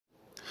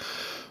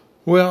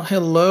Well,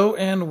 hello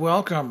and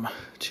welcome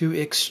to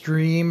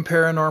Extreme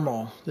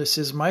Paranormal. This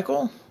is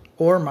Michael,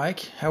 or Mike,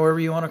 however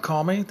you want to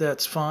call me,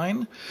 that's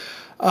fine.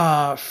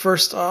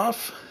 First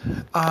off,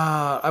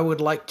 I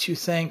would like to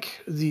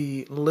thank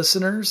the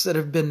listeners that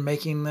have been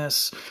making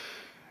this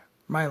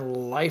my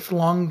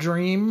lifelong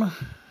dream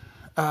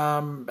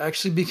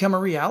actually become a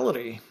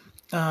reality.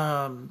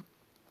 I've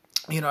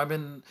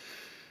been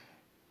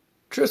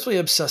truthfully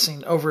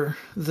obsessing over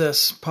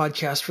this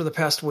podcast for the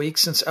past week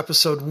since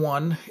episode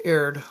 1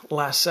 aired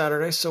last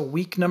Saturday, so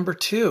week number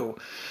 2.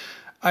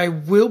 I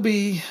will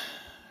be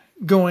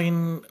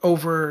going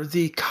over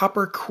the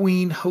Copper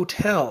Queen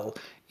Hotel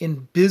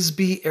in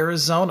Bisbee,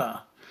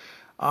 Arizona.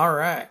 All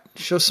right,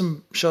 show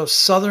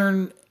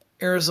Southern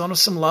Arizona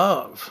some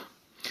love.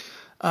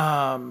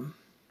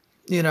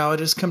 It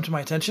has come to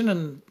my attention,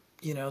 and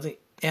the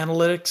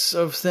analytics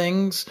of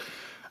things.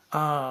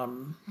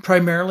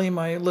 Primarily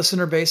my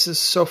listener base is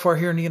so far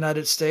here in the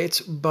United States,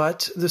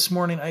 but this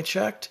morning I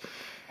checked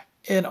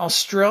in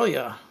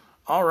Australia.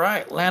 All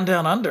right, land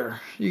down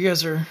under. You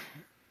guys are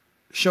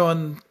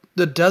showing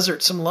the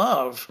desert some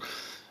love.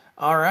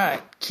 All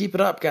right, keep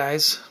it up,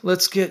 guys.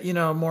 Let's get,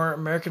 more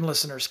American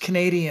listeners,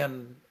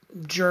 Canadian,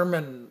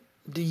 German,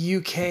 the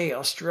UK,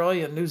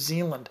 Australia, New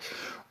Zealand,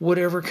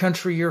 whatever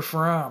country you're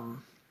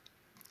from.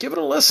 Give it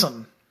a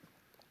listen.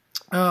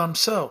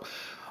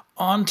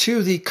 On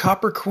to the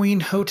Copper Queen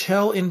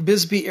Hotel in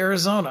Bisbee,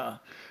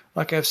 Arizona.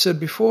 Like I've said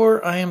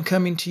before, I am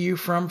coming to you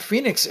from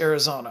Phoenix,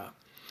 Arizona.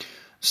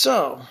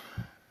 So,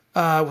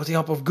 with the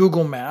help of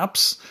Google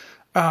Maps,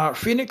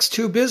 Phoenix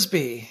to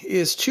Bisbee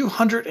is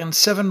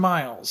 207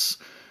 miles.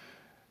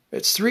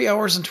 It's 3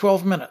 hours and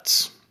 12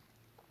 minutes.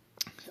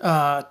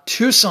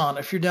 Tucson,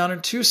 if you're down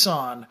in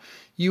Tucson,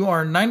 you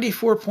are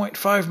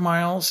 94.5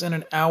 miles in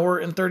an hour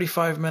and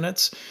 35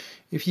 minutes.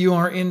 If you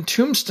are in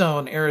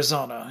Tombstone,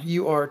 Arizona,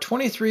 you are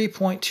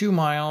 23.2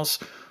 miles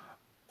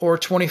or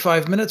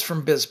 25 minutes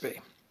from Bisbee.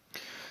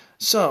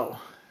 So,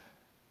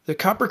 the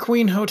Copper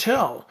Queen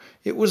Hotel,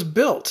 it was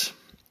built,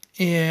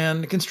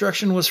 and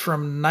construction was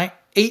from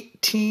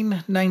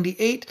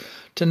 1898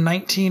 to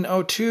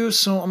 1902,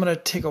 so I'm going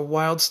to take a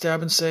wild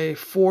stab and say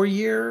 4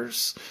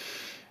 years,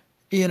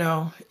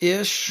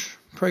 ish.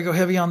 Probably go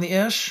heavy on the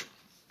ish.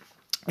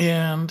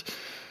 And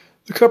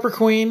the Copper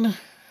Queen,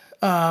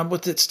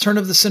 with its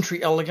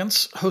turn-of-the-century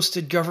elegance,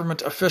 hosted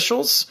government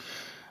officials,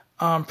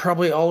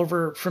 probably all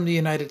over from the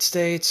United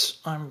States.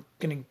 I'm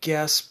going to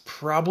guess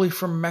probably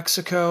from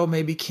Mexico,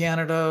 maybe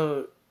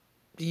Canada,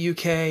 the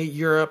UK,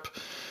 Europe,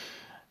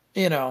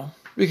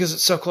 because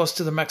it's so close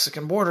to the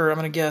Mexican border. I'm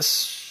going to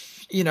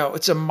guess,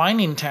 it's a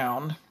mining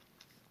town.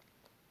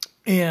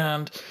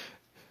 And,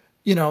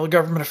 the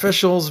government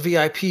officials,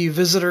 VIP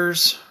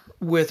visitors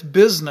with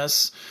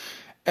business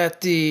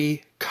at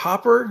the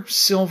copper,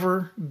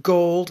 silver,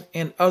 gold,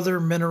 and other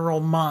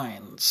mineral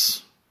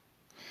mines.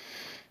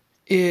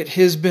 It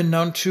has been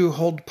known to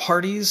hold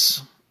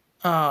parties,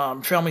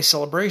 family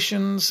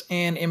celebrations,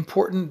 and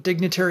important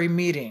dignitary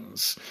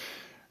meetings,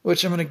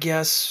 which I'm going to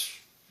guess,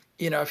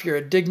 if you're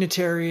a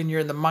dignitary and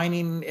you're in the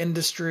mining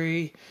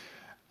industry,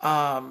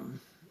 you're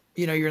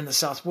in the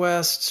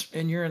Southwest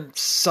and you're in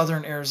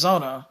Southern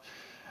Arizona,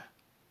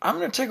 I'm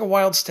going to take a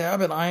wild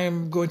stab, and I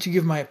am going to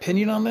give my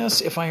opinion on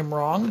this. If I am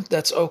wrong,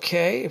 that's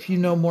okay. If you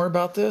know more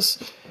about this,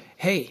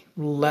 hey,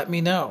 let me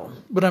know.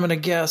 But I'm going to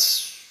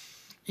guess,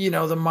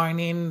 the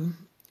mining,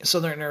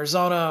 Southern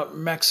Arizona,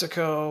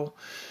 Mexico,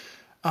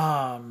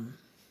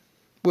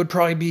 would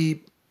probably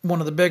be one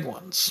of the big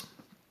ones.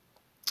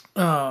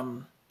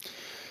 The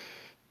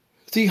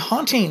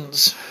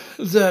hauntings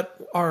that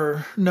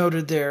are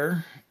noted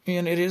there,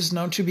 and it is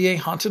known to be a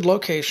haunted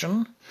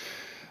location.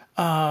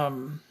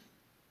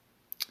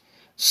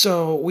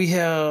 So we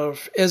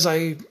have, as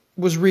I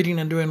was reading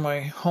and doing my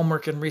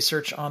homework and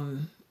research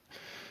on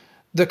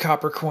the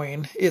Copper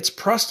Queen, its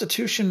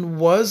prostitution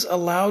was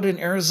allowed in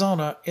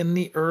Arizona in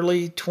the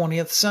early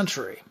 20th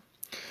century.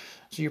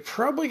 So you're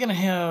probably going to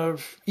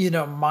have,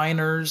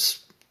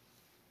 miners,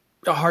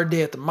 a hard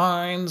day at the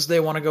mines.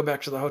 They want to go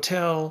back to the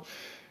hotel,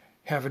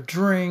 have a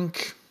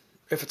drink.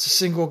 If it's a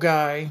single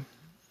guy,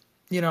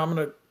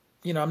 I'm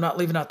not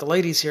leaving out the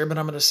ladies here, but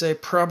I'm going to say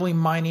probably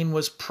mining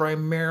was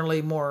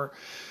primarily more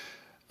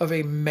of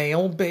a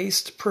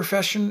male-based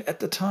profession at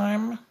the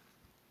time.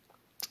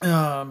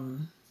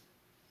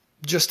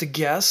 Just a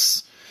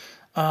guess.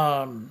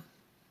 During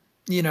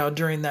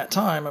that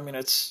time,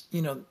 it's,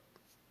 the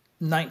early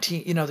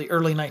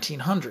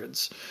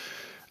 1900s.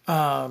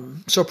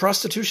 So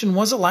prostitution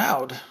was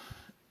allowed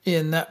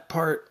in that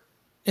part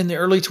in the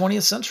early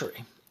 20th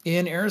century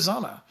in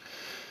Arizona.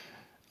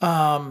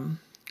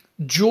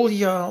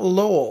 Julia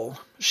Lowell,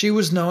 she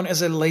was known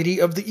as a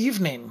lady of the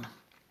evening.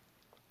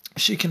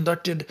 She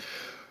conducted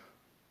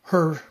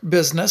her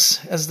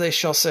business, as they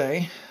shall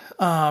say,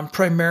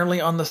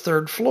 primarily on the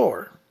third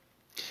floor.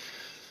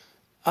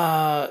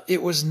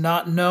 It was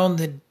not known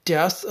the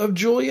death of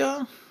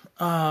Julia.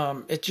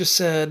 It just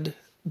said,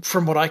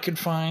 from what I could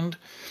find,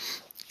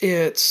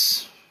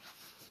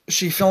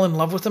 she fell in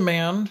love with a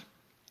man,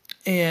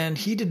 and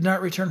he did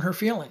not return her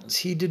feelings.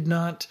 He did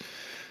not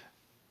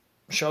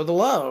show the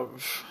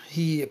love.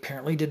 He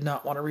apparently did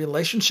not want a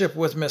relationship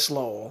with Miss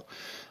Lowell.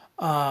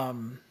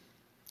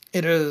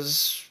 It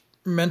is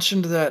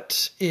mentioned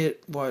that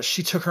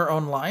she took her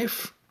own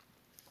life.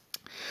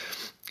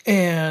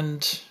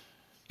 And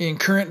in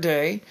current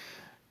day,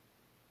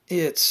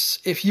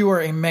 if you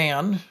are a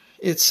man,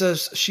 it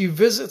says she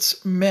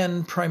visits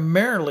men,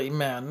 primarily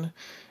men,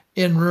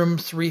 in room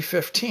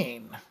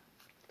 315.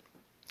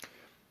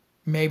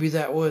 Maybe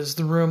that was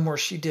the room where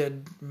she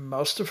did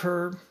most of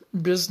her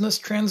business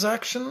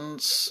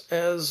transactions,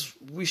 as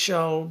we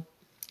shall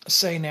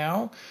say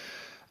now.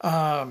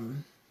 At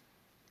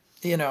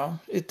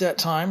that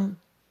time,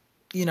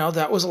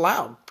 that was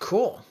allowed.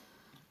 Cool.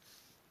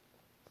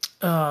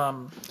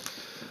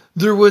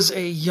 There was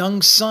a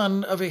young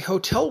son of a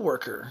hotel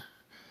worker.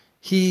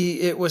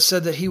 It was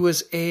said that he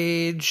was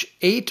age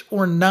 8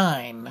 or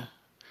 9,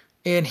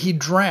 and he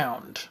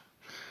drowned.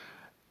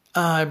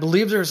 I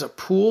believe there's a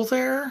pool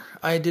there.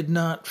 I did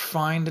not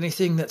find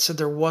anything that said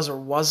there was or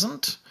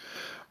wasn't,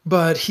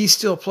 but he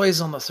still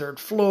plays on the 3rd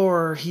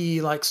floor.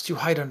 He likes to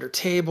hide under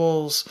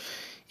tables.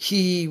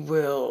 He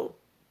will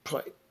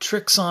play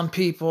tricks on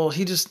people.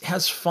 He just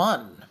has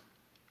fun.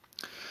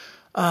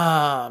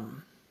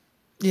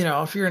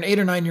 If you're an 8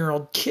 or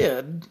 9-year-old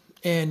kid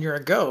and you're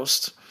a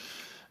ghost,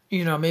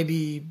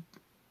 maybe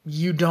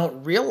you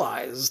don't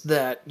realize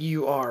that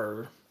you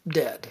are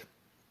dead.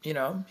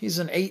 He's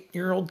an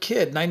 8-year-old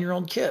kid,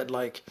 9-year-old kid.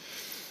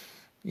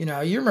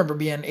 You remember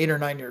being 8 or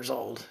 9 years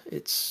old.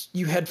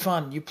 You had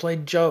fun. You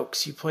played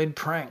jokes. You played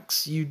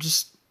pranks. You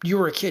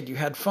were a kid. You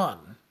had fun.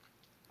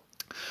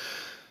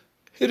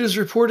 It is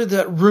reported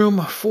that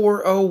room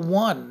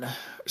 401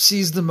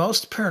 sees the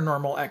most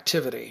paranormal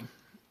activity.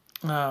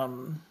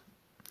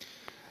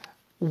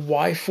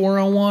 Why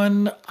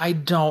 401? I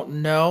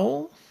don't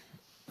know.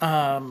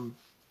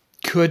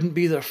 Couldn't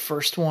be the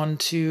first one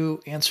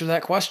to answer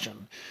that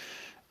question.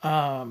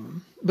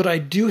 But I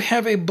do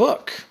have a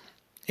book.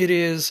 It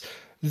is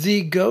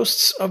The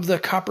Ghosts of the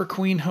Copper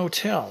Queen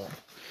Hotel.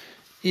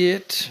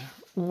 I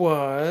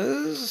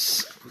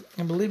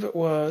believe it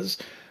was,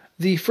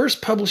 the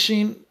first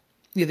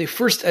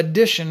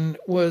edition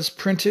was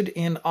printed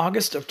in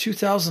August of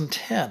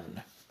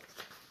 2010.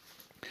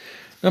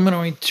 I'm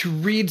going to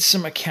read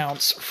some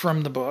accounts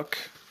from the book,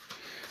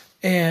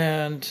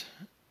 and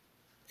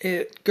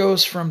it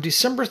goes from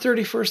December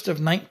 31st of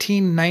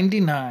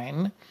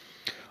 1999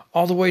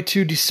 all the way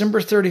to December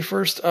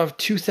 31st of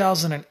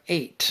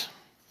 2008.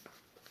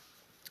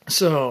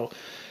 So,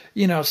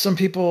 some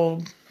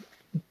people,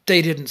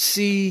 they didn't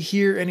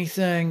hear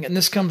anything, and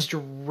this comes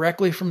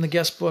directly from the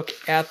guest book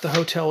at the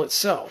hotel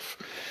itself.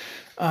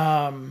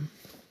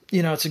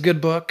 It's a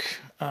good book.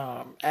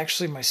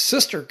 Actually, my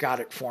sister got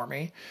it for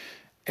me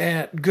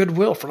at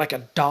Goodwill for like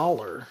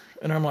 $1.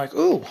 And I'm like,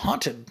 ooh,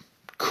 haunted.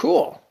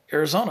 Cool.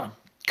 Arizona.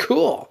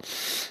 Cool.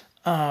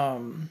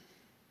 I've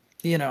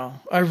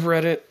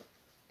read it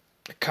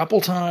a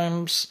couple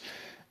times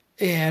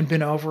and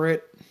been over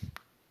it.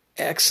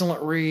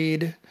 Excellent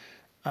read.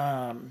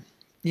 Some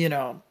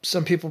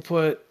people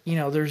put,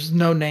 there's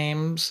no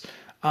names.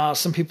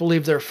 Some people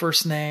leave their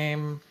first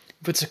name.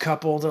 If it's a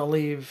couple, they'll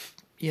leave,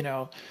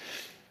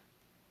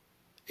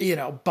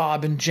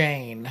 Bob and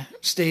Jane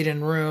stayed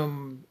in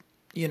room,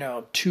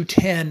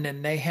 210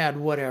 and they had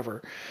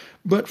whatever.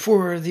 But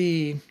for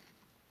the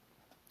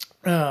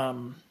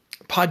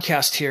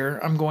podcast here,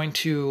 I'm going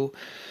to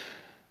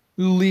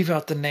leave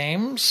out the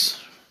names.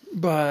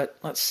 But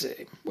let's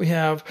see. We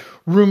have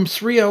room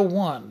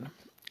 301.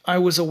 I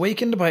was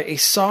awakened by a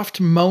soft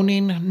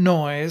moaning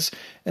noise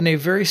and a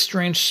very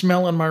strange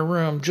smell in my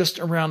room just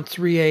around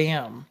 3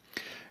 a.m.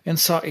 and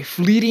saw a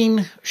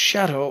fleeting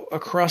shadow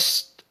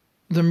across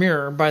the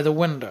mirror by the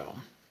window.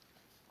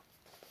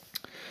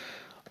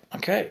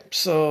 Okay,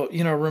 so,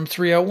 room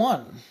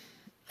 301.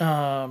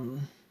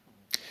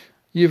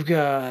 You've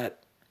got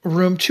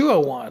room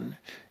 201.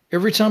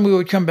 Every time we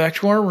would come back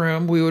to our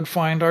room, we would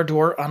find our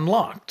door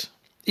unlocked,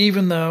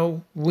 even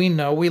though we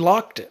know we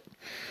locked it.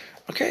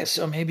 Okay,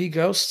 so maybe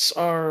ghosts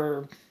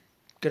are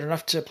good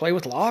enough to play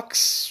with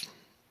locks.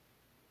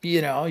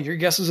 Your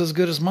guess is as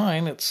good as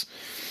mine. It's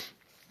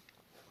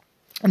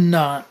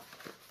not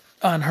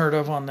unheard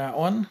of on that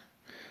one.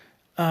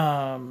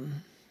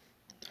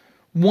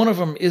 One of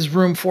them is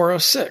room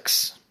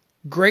 406.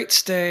 Great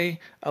stay,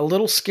 a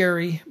little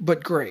scary,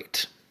 but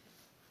great.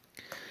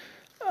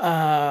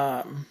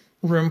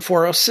 Room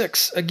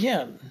 406,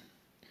 again.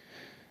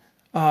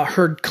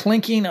 Heard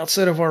clinking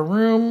outside of our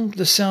room.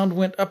 The sound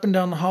went up and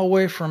down the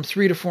hallway from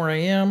 3 to 4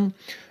 a.m.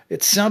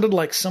 It sounded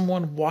like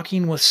someone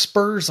walking with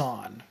spurs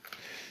on.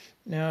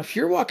 Now, if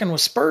you're walking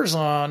with spurs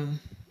on,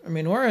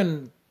 we're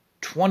in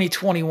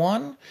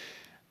 2021.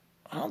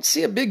 I don't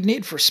see a big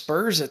need for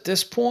spurs at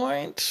this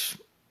point.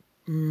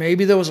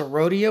 Maybe there was a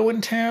rodeo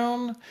in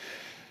town.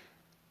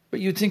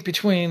 But you'd think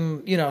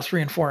between,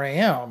 3 and 4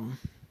 a.m.,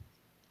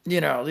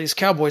 these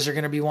cowboys are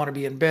going to want to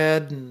be in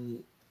bed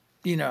and,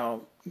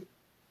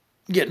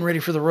 getting ready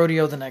for the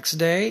rodeo the next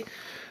day.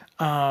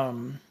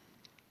 But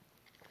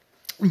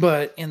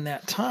in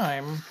that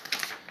time,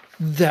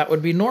 that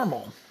would be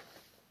normal.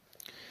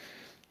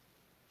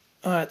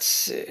 Let's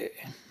see.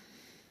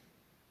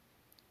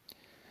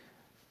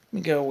 Let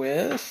me go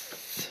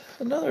with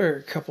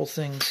another couple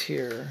things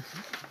here.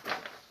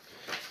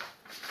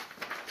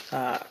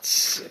 Let's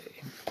see.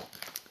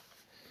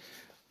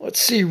 Let's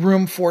see,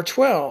 room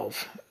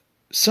 412.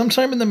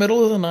 Sometime in the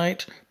middle of the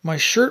night, my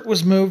shirt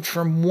was moved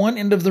from one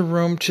end of the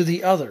room to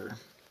the other.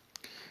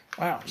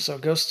 Wow, so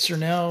ghosts are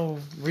now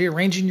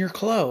rearranging your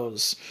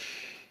clothes.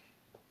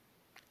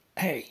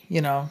 Hey,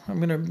 I'm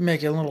going to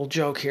make a little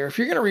joke here. If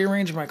you're going to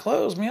rearrange my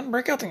clothes, man,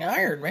 break out the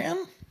iron,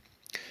 man.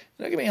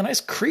 Give me a nice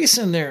crease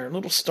in there, a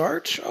little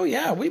starch. Oh,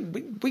 yeah, we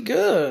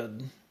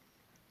good.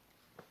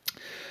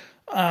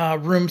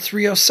 Room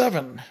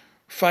 307,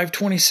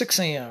 5:26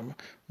 a.m.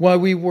 While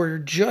we were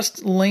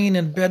just laying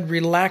in bed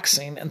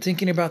relaxing and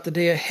thinking about the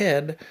day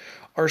ahead,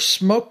 our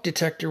smoke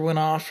detector went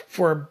off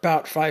for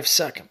about 5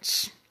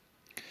 seconds.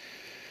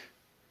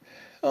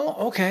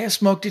 Oh, okay, a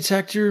smoke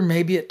detector.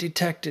 Maybe it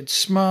detected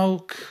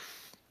smoke,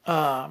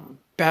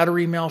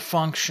 battery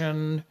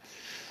malfunction,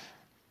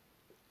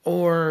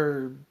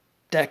 or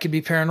that could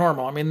be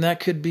paranormal. I mean, that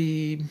could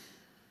be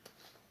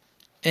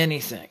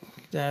anything.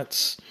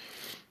 That's,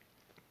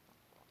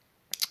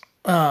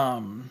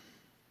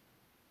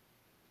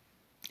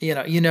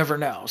 you never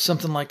know.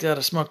 Something like that,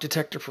 a smoke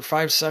detector for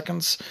 5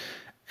 seconds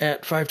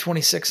at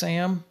 5:26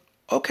 a.m.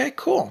 Okay,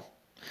 cool.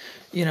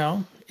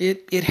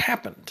 It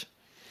happened.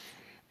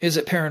 Is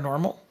it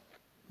paranormal?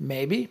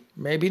 Maybe,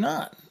 maybe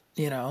not.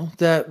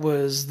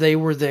 They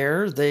were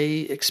there, they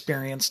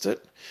experienced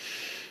it.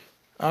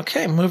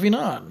 Okay, moving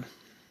on.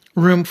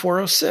 Room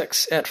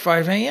 406 at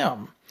 5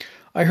 a.m.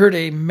 I heard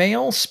a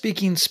male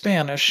speaking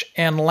Spanish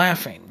and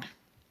laughing.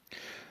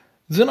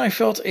 Then I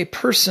felt a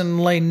person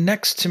lay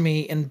next to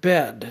me in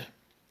bed.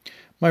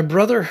 My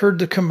brother heard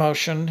the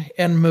commotion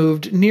and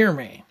moved near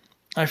me.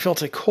 I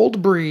felt a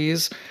cold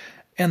breeze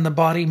and the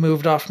body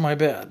moved off my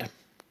bed.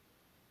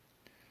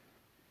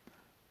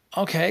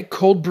 Okay,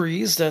 cold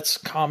breeze, that's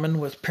common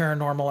with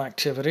paranormal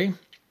activity.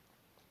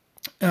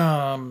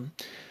 You're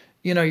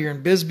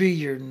in Bisbee,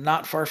 you're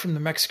not far from the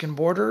Mexican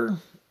border.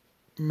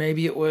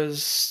 Maybe it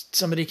was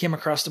somebody came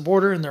across the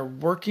border and they're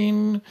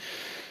working.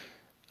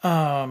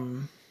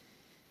 That's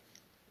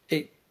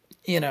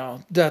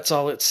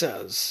all it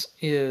says,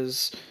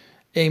 is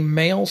a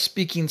male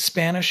speaking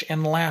Spanish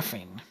and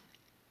laughing.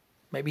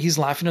 Maybe he's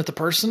laughing at the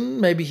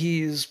person. Maybe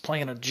he's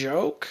playing a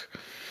joke.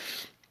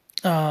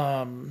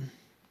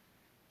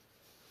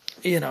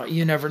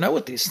 You never know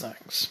with these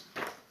things.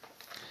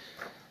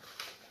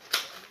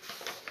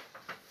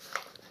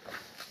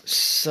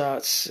 So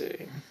let's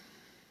see.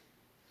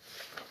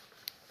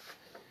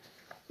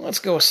 Let's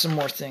go with some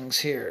more things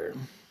here.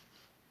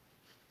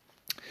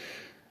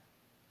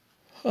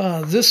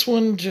 This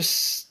one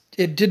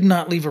it did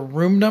not leave a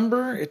room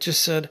number. It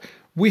just said,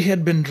 we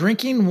had been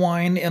drinking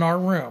wine in our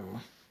room.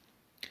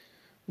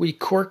 We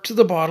corked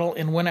the bottle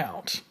and went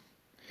out.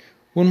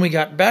 When we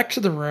got back to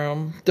the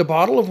room, the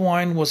bottle of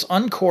wine was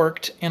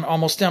uncorked and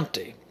almost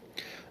empty.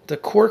 The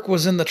cork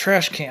was in the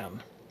trash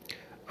can.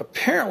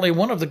 Apparently,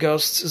 one of the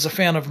ghosts is a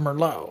fan of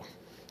Merlot.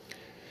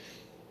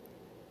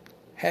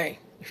 Hey,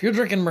 if you're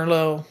drinking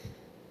Merlot,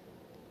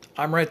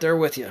 I'm right there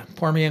with you.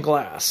 Pour me a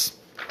glass.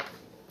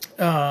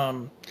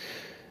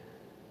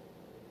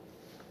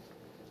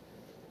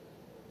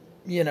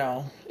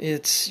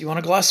 It's, you want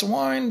a glass of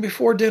wine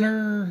before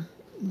dinner,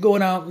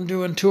 going out and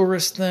doing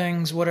tourist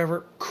things,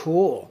 whatever.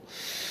 Cool.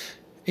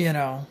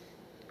 I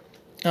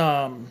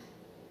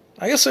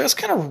guess that's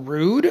kind of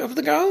rude of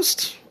the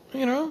ghost,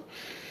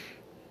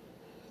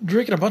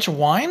 drinking a bunch of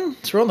wine,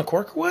 throwing the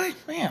cork away.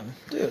 Man,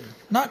 dude,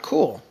 not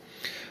cool.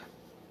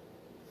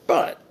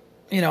 But,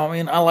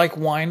 I like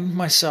wine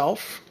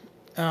myself.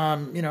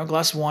 A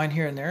glass of wine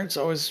here and there. It's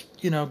always,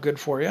 good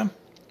for you.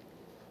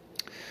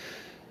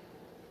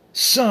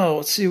 So,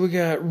 let's see, we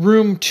got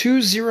room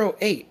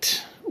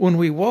 208. When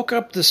we woke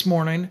up this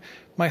morning,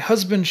 my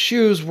husband's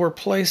shoes were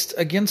placed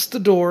against the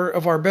door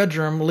of our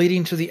bedroom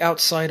leading to the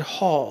outside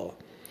hall.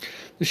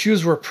 The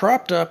shoes were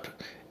propped up,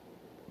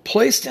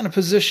 placed in a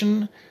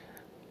position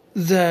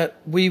that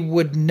we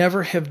would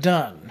never have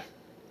done.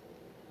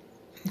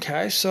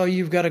 Okay, so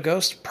you've got a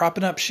ghost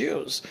propping up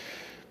shoes.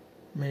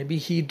 Maybe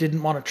he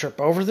didn't want to trip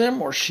over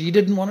them, or she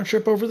didn't want to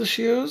trip over the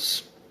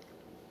shoes.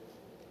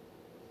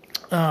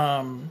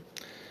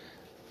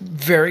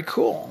 Very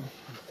cool.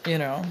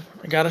 I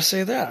gotta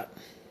say that.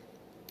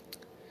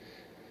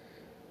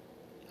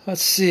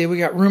 Let's see, we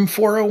got room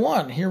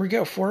 401. Here we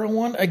go,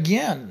 401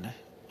 again.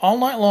 All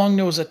night long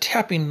there was a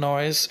tapping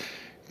noise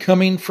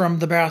coming from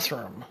the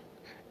bathroom.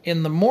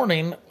 In the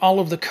morning, all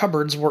of the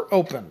cupboards were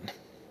open.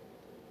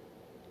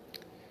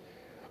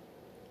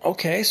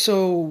 Okay,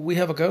 so we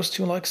have a ghost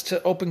who likes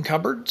to open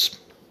cupboards?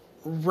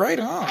 Right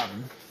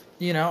on.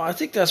 I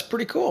think that's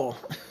pretty cool.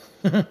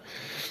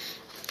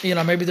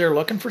 Maybe they're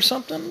looking for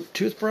something.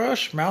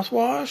 Toothbrush,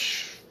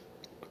 mouthwash,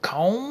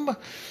 comb,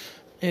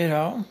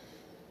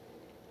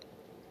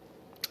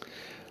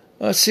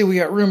 Let's see, we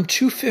got room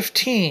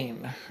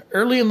 215.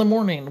 Early in the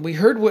morning, we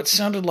heard what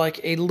sounded like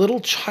a little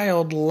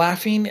child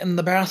laughing in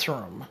the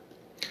bathroom.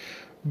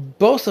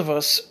 Both of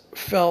us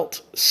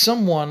felt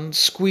someone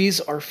squeeze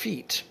our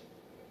feet.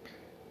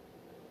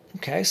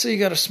 Okay, so you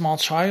got a small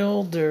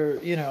child, or,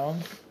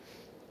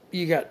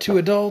 you got two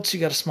adults, you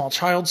got a small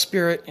child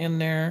spirit in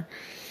there.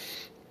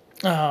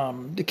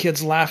 The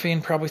kid's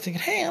laughing, probably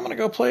thinking, hey, I'm going to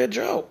go play a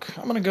joke.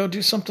 I'm going to go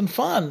do something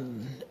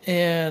fun.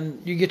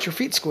 And you get your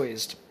feet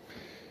squeezed.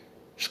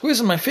 You're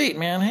squeezing my feet,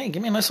 man. Hey,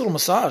 give me a nice little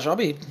massage. I'll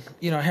be,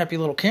 a happy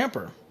little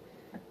camper.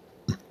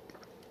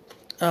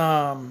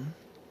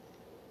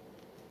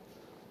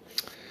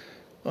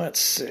 Let's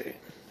see.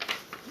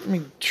 Let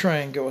me try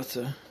and go with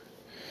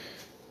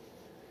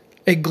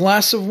a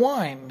glass of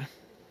wine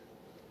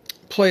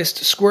placed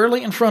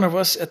squarely in front of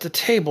us at the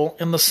table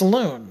in the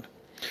saloon.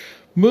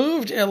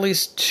 Moved at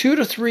least 2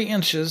 to 3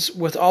 inches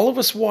with all of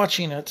us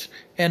watching it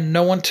and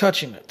no one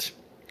touching it.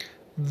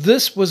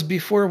 This was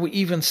before we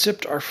even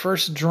sipped our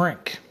first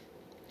drink.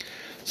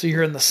 So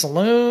you're in the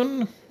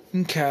saloon.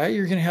 Okay,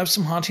 you're going to have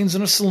some hauntings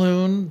in a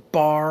saloon,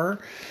 bar.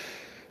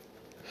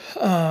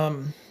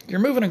 You're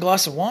moving a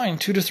glass of wine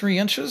 2 to 3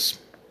 inches.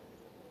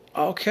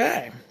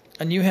 Okay.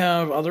 And you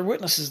have other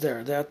witnesses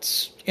there.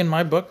 That's, in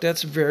my book,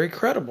 that's very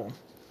credible.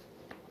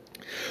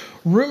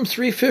 Room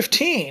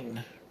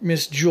 315,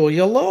 Miss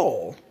Julia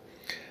Lowell.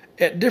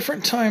 At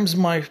different times,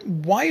 my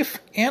wife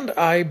and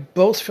I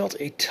both felt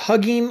a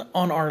tugging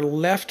on our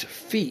left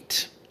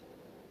feet.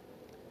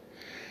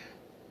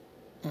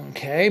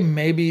 Okay,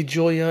 maybe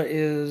Julia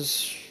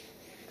is,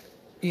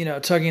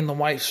 tugging the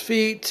wife's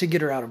feet to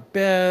get her out of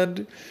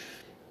bed.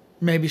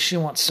 Maybe she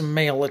wants some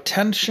male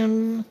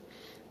attention.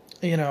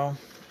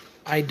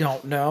 I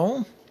don't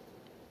know.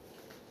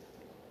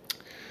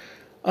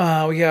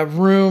 We have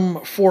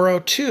room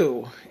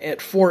 402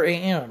 at 4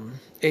 a.m.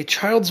 A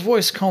child's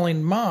voice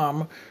calling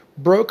Mom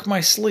broke my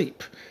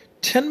sleep.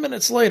 10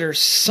 minutes later,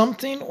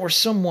 something or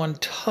someone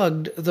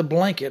tugged the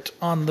blanket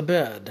on the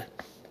bed.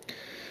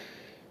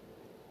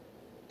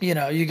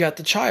 You got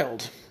the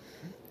child.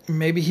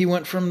 Maybe he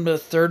went from the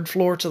 3rd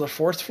floor to the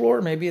 4th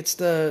floor. Maybe it's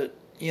the,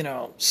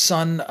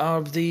 son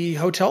of the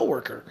hotel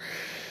worker.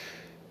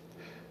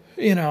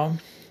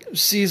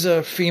 Sees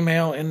a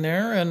female in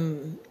there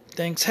and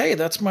thinks, hey,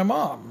 that's my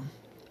mom.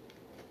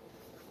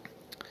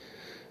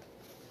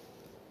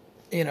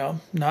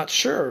 Not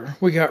sure.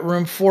 We got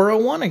room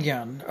 401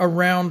 again.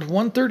 Around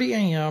 1:30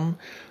 a.m.,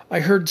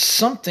 I heard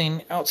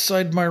something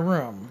outside my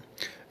room.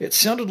 It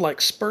sounded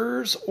like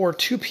spurs or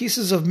 2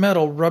 pieces of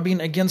metal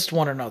rubbing against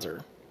one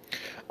another.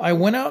 I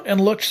went out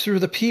and looked through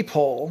the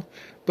peephole,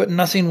 but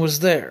nothing was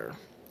there.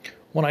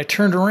 When I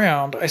turned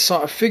around, I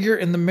saw a figure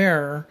in the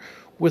mirror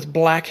with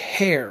black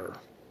hair.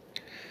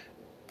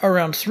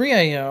 Around 3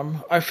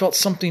 a.m., I felt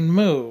something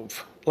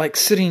move, like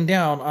sitting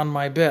down on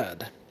my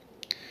bed.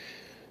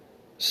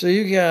 So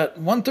you got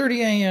 1:30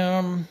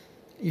 a.m.,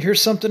 you hear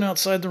something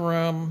outside the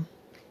room,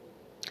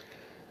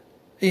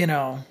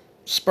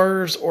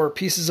 spurs or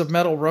pieces of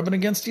metal rubbing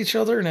against each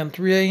other, and then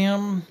 3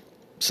 a.m.,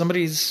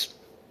 somebody's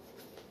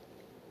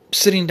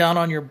sitting down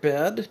on your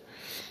bed.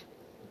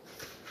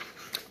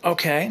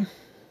 Okay.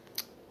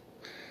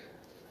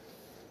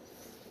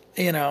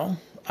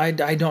 I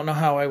don't know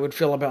how I would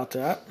feel about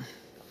that.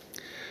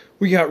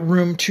 We got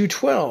room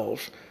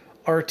 212.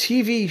 Our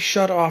TV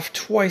shut off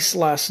twice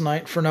last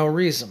night for no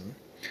reason.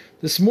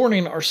 This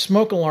morning, our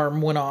smoke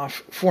alarm went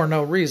off for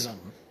no reason.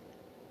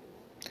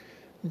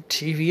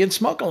 TV and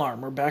smoke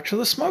alarm. We're back to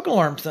the smoke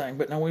alarm thing,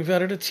 but now we've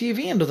added a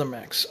TV into the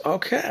mix.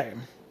 Okay.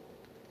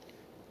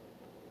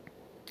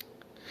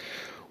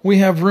 We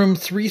have room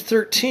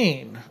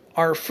 313,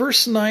 our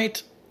first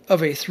night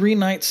of a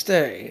 3-night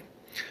stay.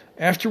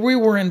 After we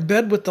were in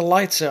bed with the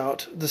lights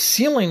out, the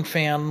ceiling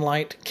fan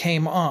light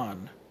came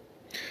on.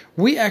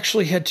 We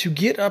actually had to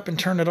get up and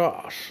turn it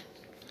off.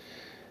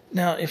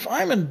 Now, if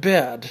I'm in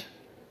bed,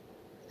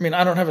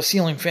 I don't have a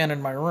ceiling fan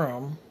in my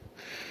room,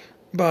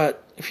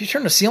 but if you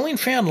turn the ceiling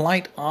fan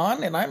light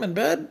on and I'm in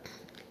bed,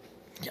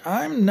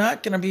 I'm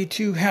not going to be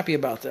too happy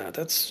about that.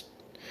 That's,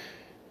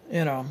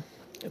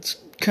 it's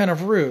kind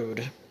of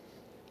rude.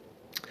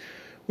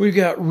 We've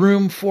got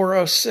room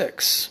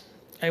 406.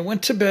 I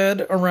went to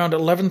bed around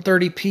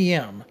 11:30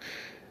 p.m.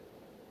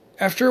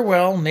 After a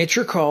while,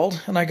 nature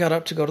called, and I got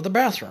up to go to the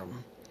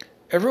bathroom.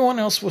 Everyone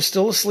else was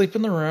still asleep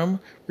in the room.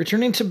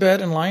 Returning to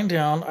bed and lying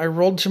down, I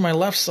rolled to my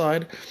left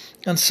side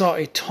and saw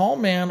a tall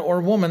man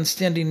or woman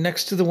standing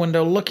next to the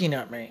window looking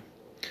at me.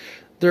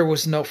 There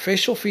was no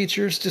facial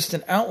features, just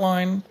an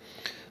outline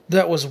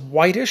that was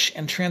whitish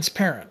and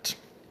transparent.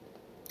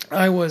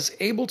 I was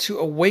able to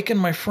awaken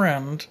my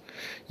friend,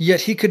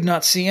 yet he could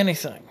not see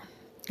anything.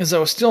 As I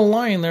was still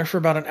lying there for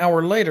about an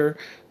hour later,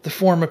 the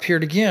form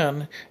appeared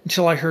again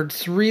until I heard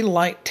 3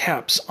 light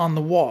taps on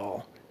the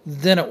wall.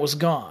 Then it was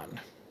gone.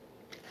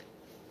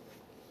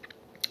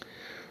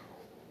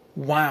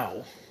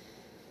 Wow.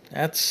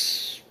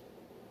 That's,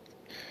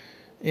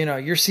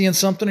 you're seeing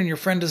something and your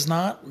friend is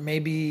not.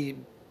 Maybe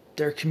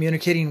they're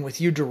communicating with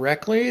you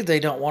directly. They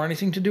don't want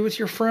anything to do with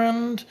your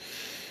friend.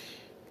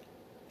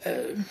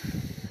 They're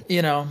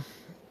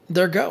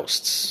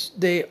ghosts.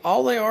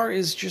 All they are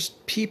is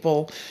just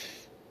people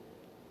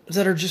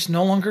that are just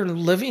no longer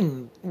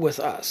living with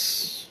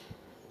us.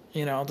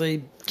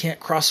 They can't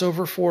cross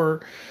over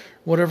for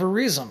whatever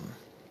reason.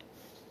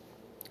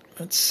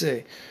 Let's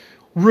see.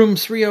 Room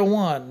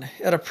 301.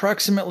 At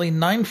approximately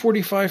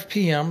 9:45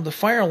 p.m., the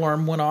fire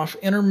alarm went off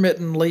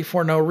intermittently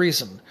for no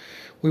reason.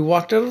 We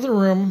walked out of the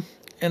room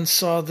and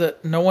saw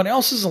that no one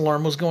else's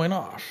alarm was going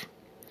off.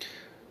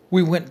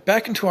 We went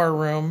back into our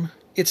room.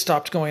 It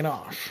stopped going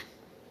off.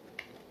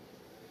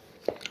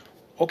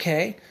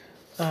 Okay.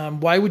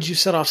 Why would you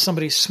set off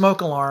somebody's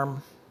smoke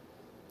alarm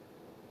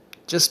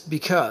just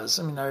because?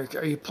 I mean,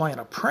 are you playing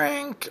a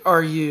prank?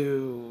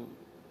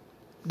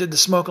 Did the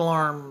smoke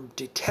alarm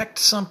detect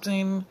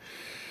something?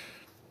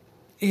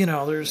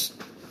 There's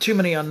too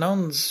many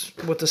unknowns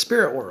with the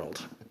spirit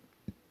world.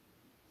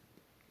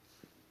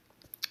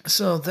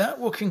 So that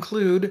will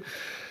conclude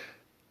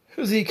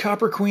the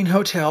Copper Queen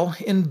Hotel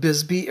in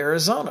Bisbee,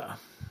 Arizona.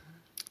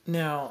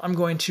 Now, I'm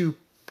going to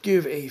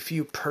give a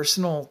few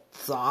personal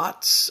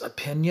thoughts,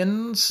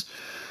 opinions.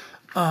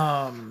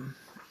 Being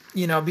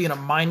a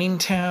mining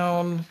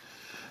town,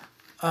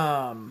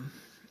 and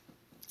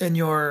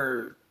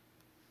you're,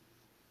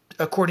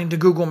 according to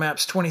Google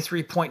Maps,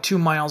 23.2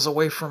 miles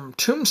away from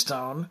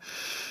Tombstone,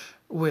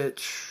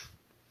 which,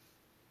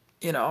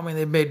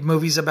 they've made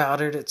movies about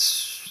it.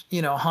 It's,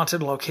 a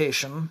haunted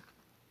location.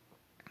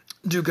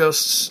 Do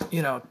ghosts,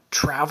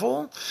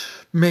 travel?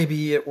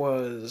 Maybe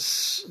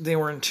they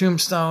were in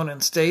Tombstone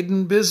and stayed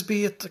in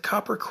Bisbee at the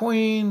Copper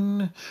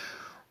Queen.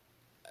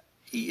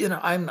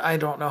 I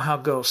don't know how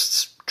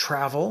ghosts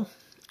travel.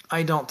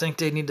 I don't think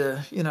they need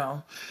to,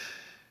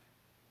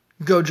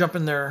 go jump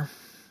in their,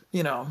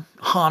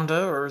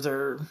 Honda or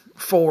their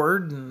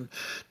Ford and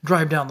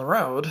drive down the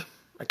road.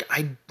 Like,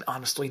 I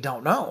honestly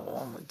don't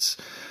know.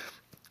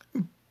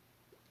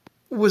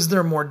 Was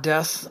there more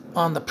death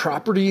on the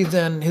property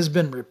than has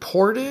been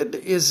reported?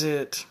 Is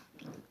it,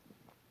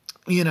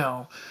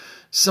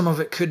 some of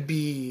it could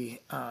be,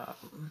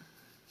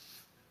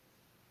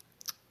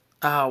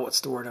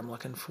 what's the word I'm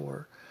looking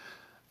for?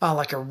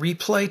 Like a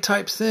replay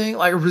type thing,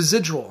 like a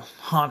residual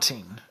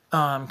haunting.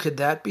 Could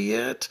that be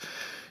it?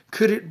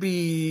 Could it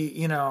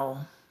be,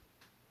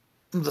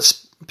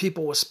 the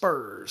people with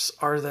spurs?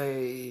 Are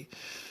they,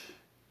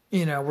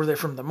 were they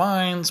from the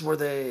mines? Were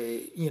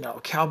they,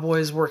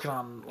 cowboys working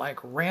on like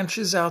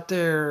ranches out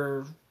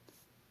there?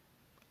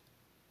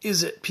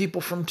 Is it people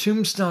from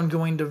Tombstone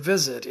going to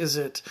visit? Is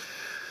it,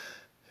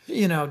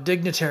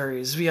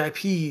 dignitaries,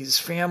 VIPs,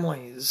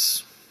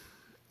 families,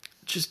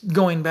 just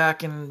going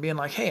back and being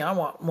like, hey, I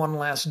want one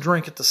last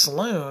drink at the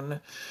saloon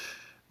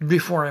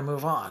before I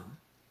move on?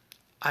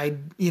 I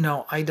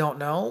don't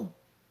know.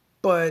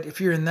 But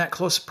if you're in that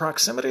close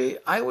proximity,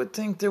 I would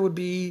think there would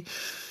be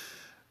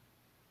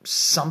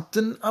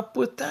something up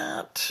with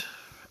that.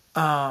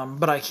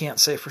 But I can't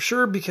say for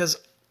sure because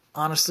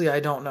honestly, I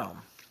don't know.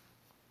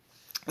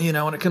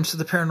 When it comes to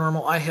the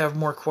paranormal, I have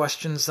more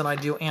questions than I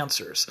do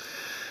answers.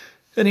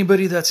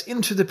 Anybody that's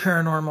into the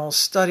paranormal,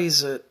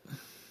 studies it,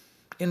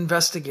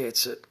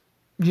 investigates it,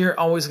 you're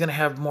always going to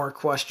have more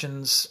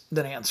questions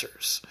than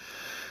answers.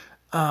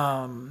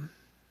 Was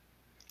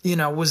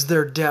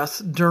there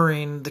death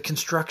during the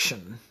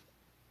construction?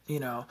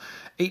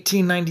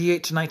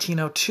 1898 to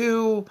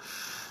 1902.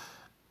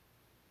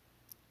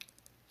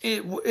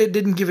 It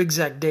didn't give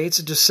exact dates.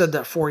 It just said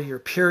that 4-year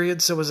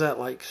period. So was that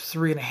like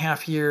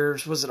 3.5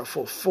 years? Was it a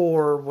full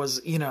 4?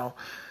 We'll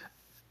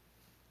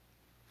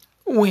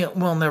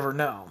never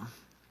know.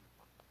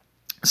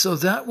 So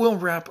that will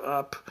wrap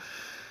up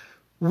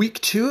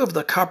week 2 of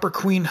the Copper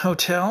Queen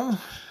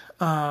Hotel.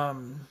 A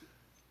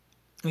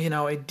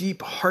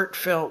deep,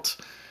 heartfelt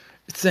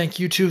thank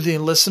you to the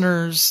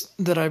listeners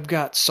that I've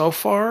got so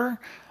far.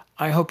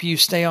 I hope you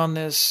stay on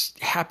this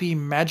happy,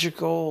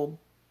 magical,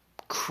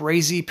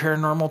 crazy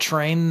paranormal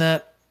train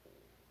that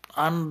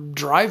I'm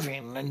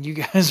driving and you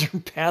guys are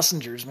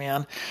passengers,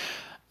 man.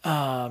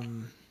 I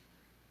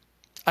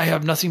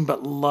have nothing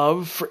but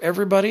love for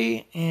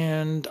everybody,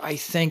 and I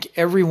thank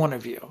every one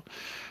of you.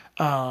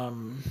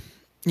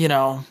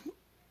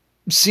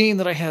 Seeing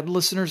that I had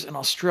listeners in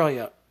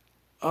Australia,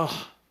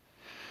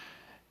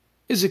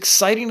 as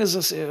exciting as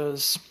this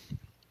is,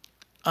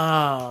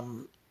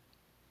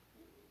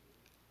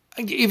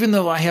 even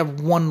though I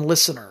have one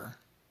listener,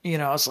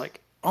 it's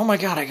like, oh my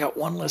God, I got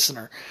one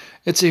listener.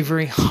 It's a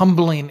very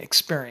humbling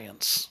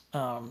experience.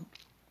 I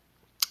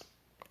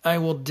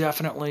will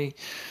definitely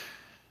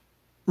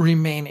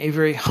remain a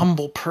very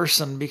humble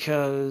person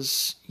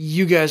because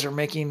you guys are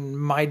making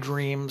my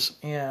dreams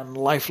and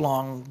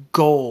lifelong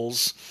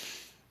goals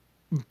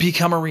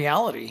become a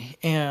reality.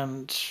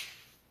 And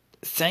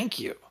thank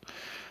you.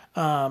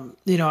 I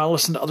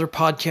listen to other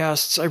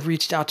podcasts. I've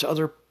reached out to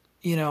other,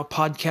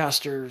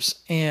 podcasters,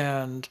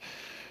 and,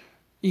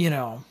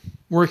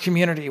 we're a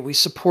community. We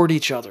support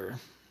each other.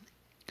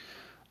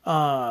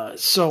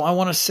 So I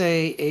want to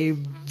say a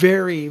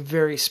very,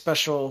 very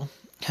special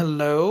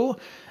hello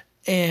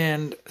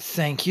and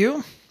thank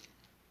you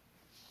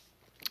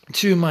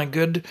to my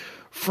good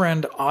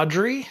friend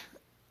Audrey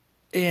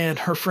and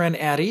her friend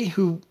Addie,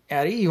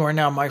 Addie, you are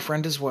now my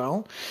friend as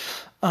well.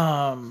 They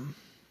are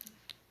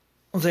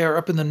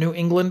up in the New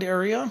England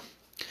area,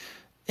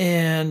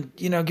 And,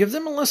 give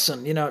them a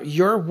listen.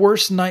 Your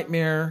Worst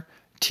Nightmare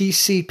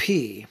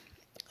TCP.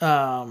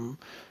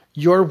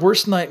 Your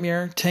Worst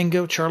Nightmare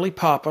Tango Charlie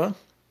Papa.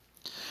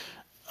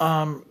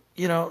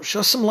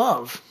 Show some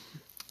love.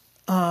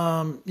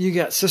 You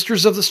got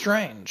Sisters of the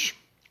Strange.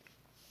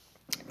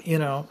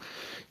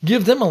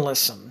 Give them a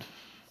listen.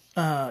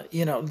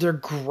 They're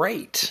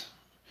great.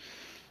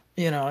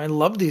 I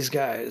love these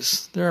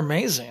guys. They're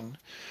amazing.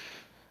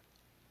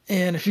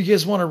 And if you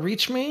guys want to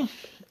reach me,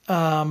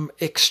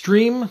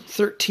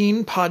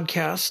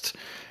 extreme13podcast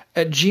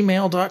at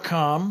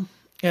gmail.com.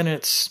 And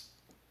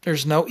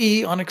there's no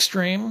E on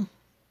extreme.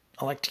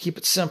 I like to keep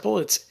it simple.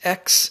 It's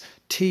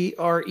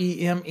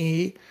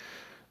XTREME.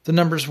 The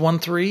number's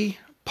 13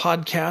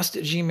 podcast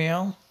at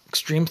gmail.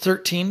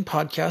 Extreme13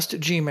 podcast at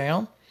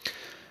gmail.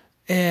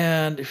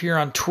 And if you're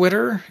on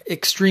Twitter,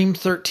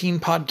 Extreme13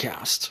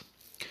 podcast.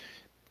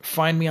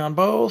 Find me on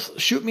both.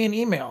 Shoot me an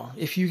email.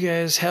 If you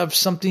guys have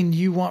something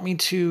you want me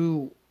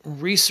to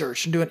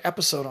research and do an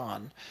episode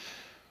on,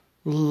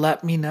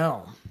 let me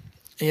know.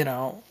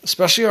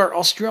 Especially our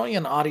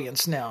Australian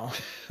audience now.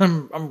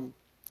 I'm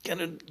going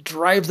to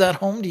drive that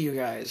home to you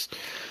guys.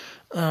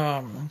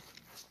 I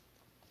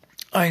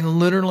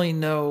literally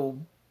know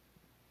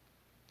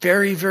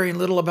very, very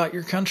little about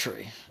your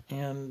country.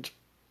 And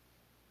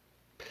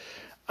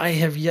I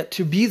have yet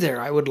to be there.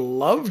 I would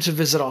love to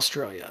visit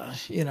Australia.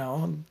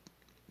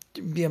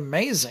 It'd be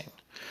amazing.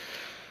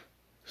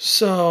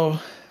 So,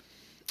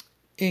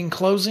 in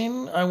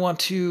closing, I want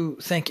to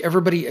thank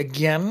everybody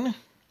again.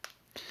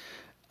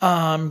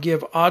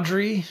 Give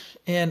Audrey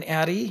and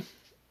Addie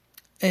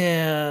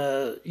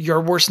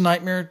Your Worst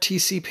Nightmare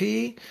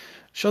TCP.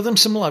 Show them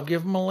some love.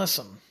 Give them a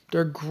listen.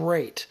 They're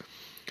great.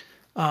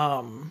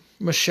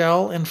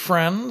 Michelle and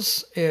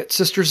friends at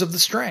Sisters of the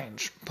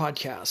Strange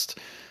podcast.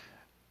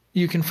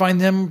 You can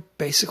find them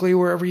basically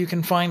wherever you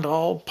can find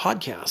all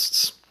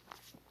podcasts.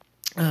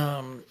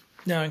 Now,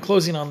 in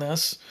closing on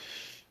this,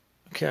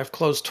 okay, I've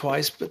closed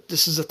twice, but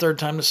this is the third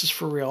time. This is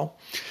for real.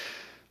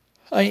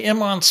 I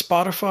am on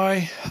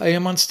Spotify. I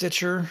am on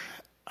Stitcher.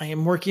 I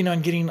am working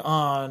on getting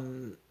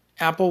on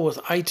Apple with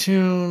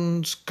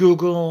iTunes,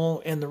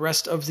 Google, and the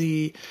rest of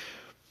the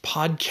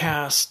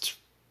podcast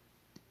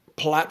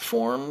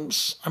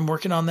platforms. I'm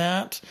working on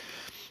that.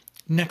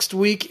 Next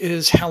week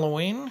is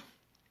Halloween.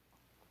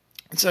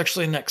 It's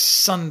actually next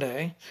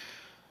Sunday.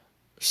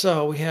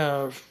 So we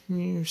have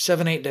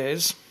 7-8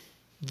 days.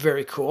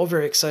 Very cool.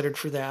 Very excited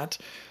for that.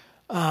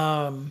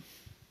 Like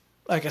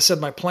I said,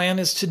 my plan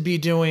is to be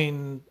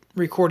doing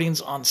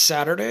recordings on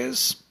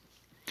Saturdays.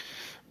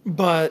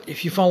 But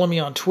if you follow me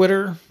on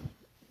Twitter,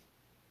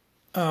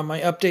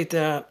 I update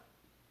that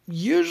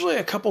usually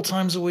a couple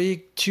times a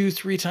week,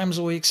 2-3 times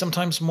a week,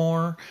 sometimes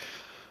more.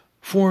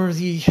 For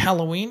the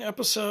Halloween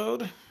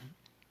episode,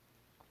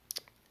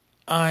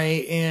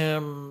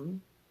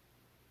 only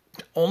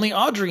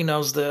Audrey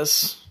knows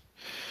this.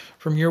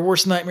 From Your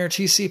Worst Nightmare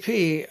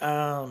TCP,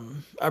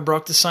 I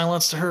broke the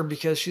silence to her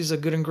because she's a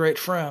good and great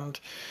friend,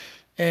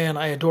 and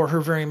I adore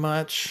her very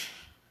much.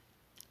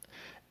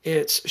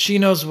 She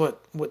knows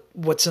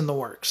what's in the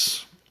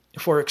works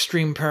for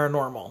Extreme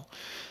Paranormal.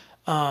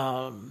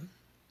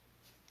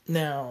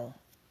 Now,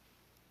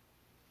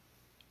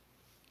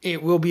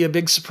 it will be a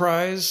big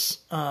surprise.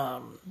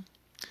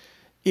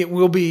 It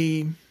will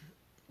be,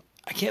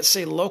 I can't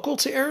say local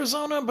to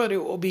Arizona, but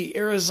it will be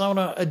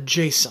Arizona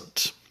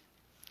adjacent.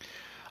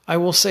 I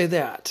will say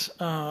that.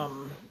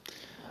 I'm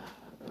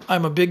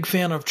a big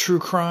fan of true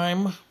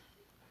crime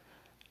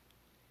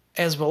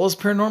as well as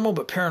paranormal,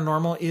 but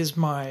paranormal is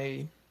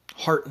my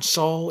heart and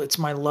soul. It's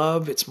my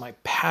love. It's my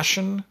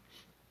passion.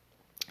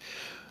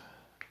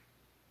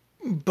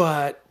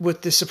 But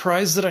with the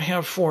surprise that I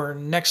have for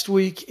next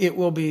week, it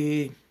will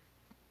be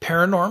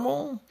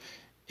paranormal,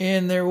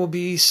 and there will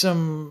be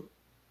some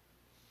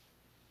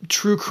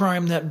true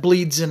crime that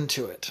bleeds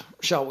into it,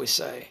 shall we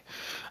say.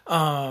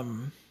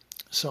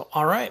 So,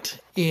 all right.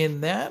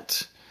 In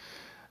that,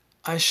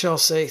 I shall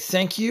say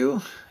thank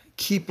you.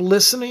 Keep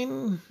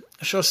listening.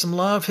 Show some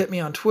love. Hit me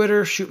on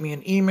Twitter. Shoot me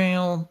an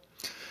email.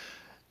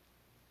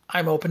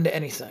 I'm open to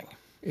anything.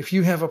 If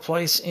you have a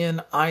place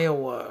in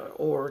Iowa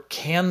or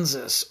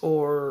Kansas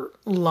or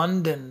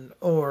London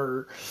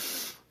or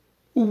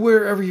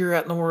wherever you're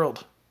at in the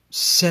world,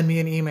 send me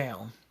an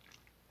email.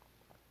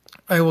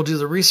 I will do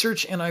the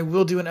research and I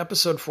will do an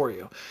episode for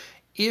you.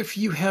 If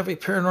you have a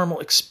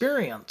paranormal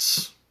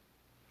experience,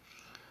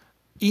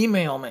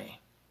 email me,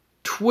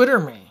 Twitter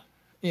me,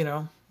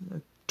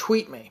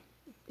 tweet me,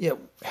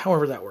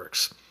 however that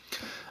works.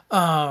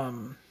 I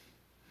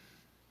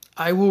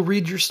will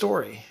read your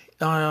story.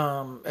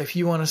 If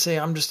you want to say,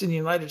 I'm just in the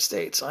United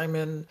States, I'm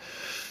in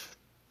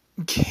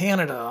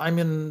Canada, I'm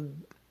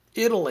in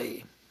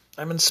Italy,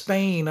 I'm in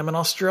Spain, I'm in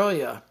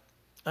Australia,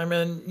 I'm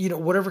in,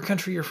 whatever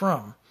country you're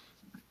from.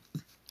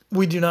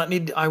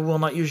 I will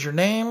not use your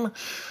name,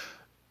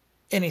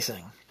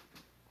 anything.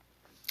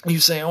 You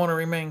say, I want to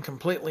remain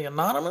completely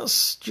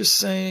anonymous, just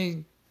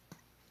say,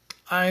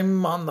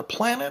 I'm on the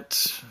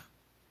planet,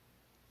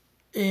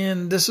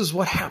 and this is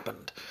what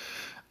happened.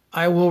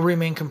 I will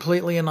remain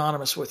completely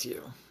anonymous with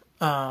you.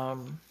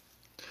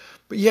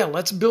 But yeah,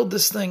 let's build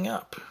this thing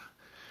up.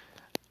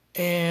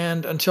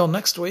 And until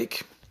next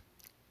week,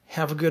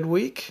 have a good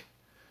week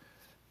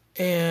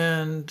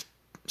and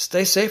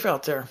stay safe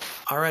out there.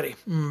 Alrighty,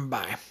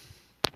 bye.